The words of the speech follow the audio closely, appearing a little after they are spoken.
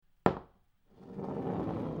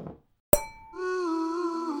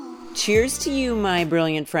Cheers to you, my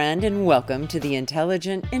brilliant friend, and welcome to the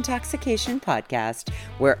Intelligent Intoxication Podcast,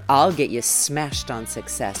 where I'll get you smashed on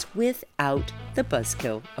success without the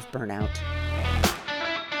buzzkill of burnout.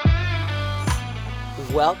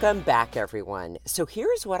 Welcome back, everyone. So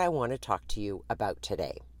here's what I want to talk to you about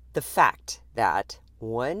today. The fact that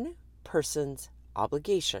one person's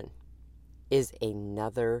obligation is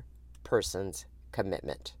another person's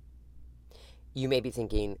commitment. You may be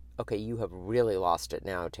thinking, okay, you have really lost it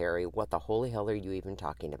now, Terry. What the holy hell are you even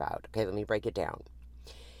talking about? Okay, let me break it down.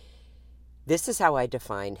 This is how I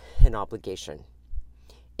define an obligation.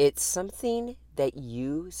 It's something that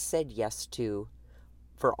you said yes to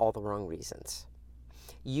for all the wrong reasons.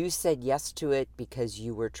 You said yes to it because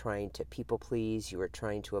you were trying to people please, you were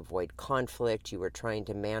trying to avoid conflict, you were trying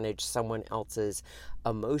to manage someone else's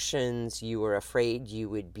emotions, you were afraid you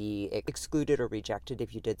would be excluded or rejected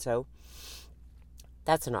if you did so.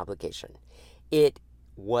 That's an obligation. It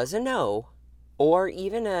was a no, or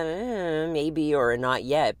even a maybe or a not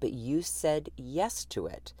yet, but you said yes to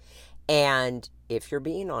it. And if you're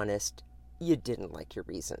being honest, you didn't like your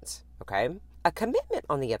reasons, okay? A commitment,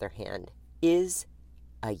 on the other hand, is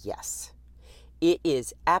a yes. It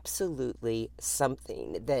is absolutely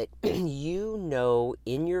something that you know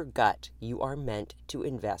in your gut you are meant to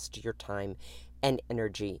invest your time and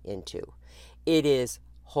energy into. It is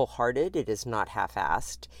wholehearted. It is not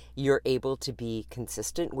half-assed. You're able to be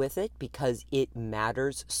consistent with it because it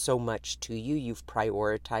matters so much to you. You've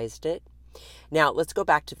prioritized it. Now, let's go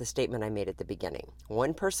back to the statement I made at the beginning.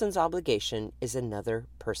 One person's obligation is another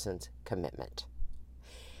person's commitment.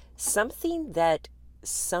 Something that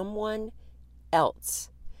someone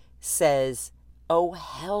else says, oh,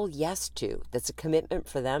 hell yes to, that's a commitment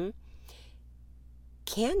for them,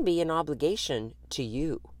 can be an obligation to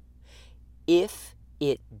you if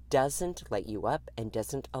it doesn't light you up and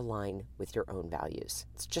doesn't align with your own values.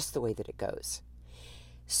 It's just the way that it goes.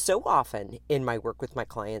 So often in my work with my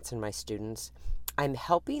clients and my students, I'm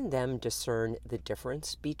helping them discern the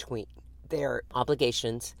difference between their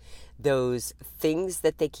obligations, those things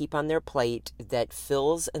that they keep on their plate that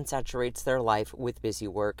fills and saturates their life with busy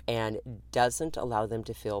work and doesn't allow them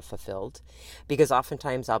to feel fulfilled. Because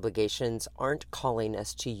oftentimes obligations aren't calling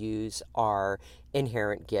us to use our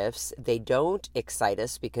inherent gifts. They don't excite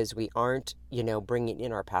us because we aren't, bringing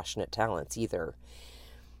in our passionate talents either.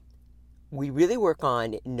 We really work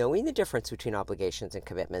on knowing the difference between obligations and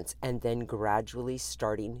commitments and then gradually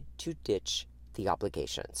starting to ditch the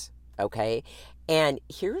obligations. Okay? And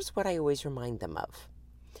here's what I always remind them of.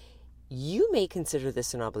 You may consider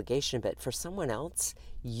this an obligation, but for someone else,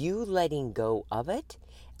 you letting go of it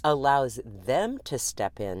allows them to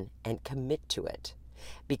step in and commit to it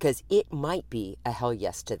because it might be a hell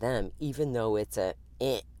yes to them, even though it's a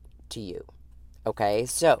to you. Okay?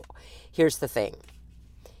 So here's the thing.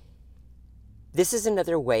 This is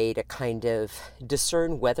another way to kind of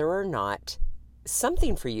discern whether or not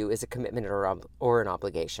something for you is a commitment or an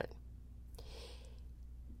obligation.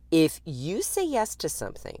 If you say yes to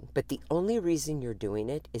something, but the only reason you're doing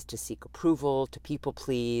it is to seek approval, to people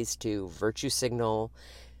please, to virtue signal,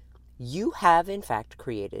 you have in fact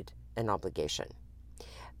created an obligation.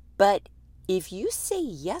 But if you say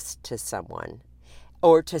yes to someone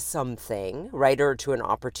or to something, right, or to an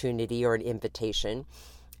opportunity or an invitation,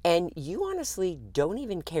 and you honestly don't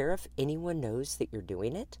even care if anyone knows that you're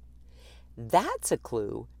doing it, that's a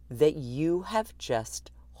clue that you have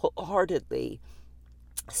just wholeheartedly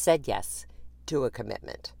said yes to a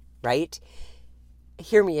commitment, right?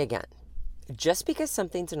 Hear me again. Just because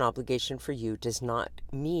something's an obligation for you does not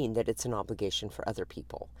mean that it's an obligation for other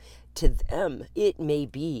people. To them, it may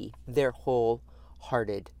be their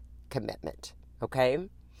wholehearted commitment, okay?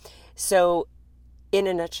 So, in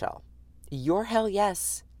a nutshell, your hell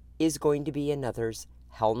yes is going to be another's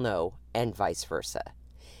hell no, and vice versa.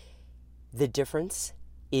 The difference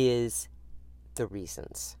is the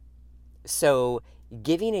reasons. So,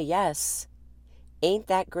 giving a yes ain't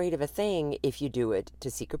that great of a thing if you do it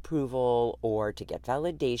to seek approval or to get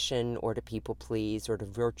validation or to people please or to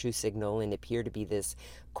virtue signal and appear to be this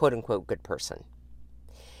quote unquote good person.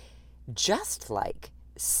 Just like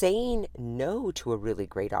saying no to a really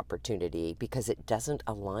great opportunity because it doesn't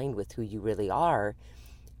align with who you really are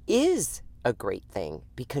is a great thing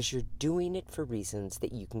because you're doing it for reasons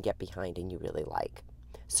that you can get behind and you really like.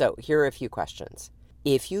 So here are a few questions.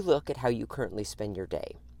 If you look at how you currently spend your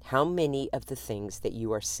day, how many of the things that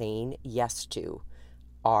you are saying yes to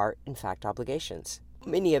are in fact obligations?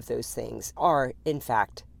 Many of those things are in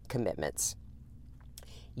fact commitments.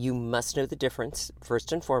 You must know the difference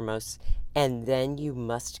first and foremost, and then you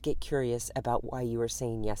must get curious about why you are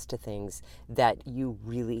saying yes to things that you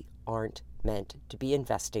really aren't meant to be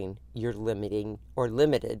investing your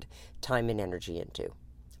limited time and energy into.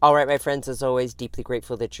 All right, my friends, as always, deeply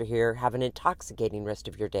grateful that you're here. Have an intoxicating rest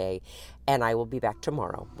of your day, and I will be back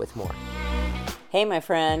tomorrow with more. Hey, my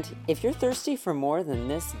friend, if you're thirsty for more than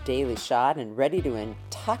this daily shot and ready to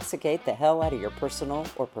intoxicate the hell out of your personal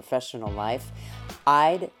or professional life,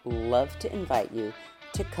 I'd love to invite you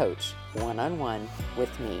to coach one-on-one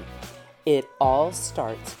with me. It all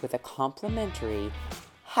starts with a complimentary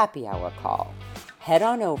happy hour call. Head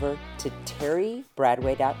on over to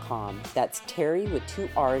terrybradway.com. That's Terry with 2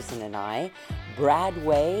 R's and an I.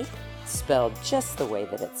 Bradway, spelled just the way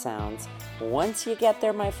that it sounds. Once you get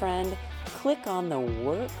there, my friend, click on the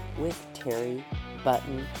Work with Terry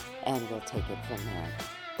button and we'll take it from there.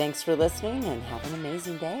 Thanks for listening and have an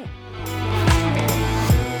amazing day.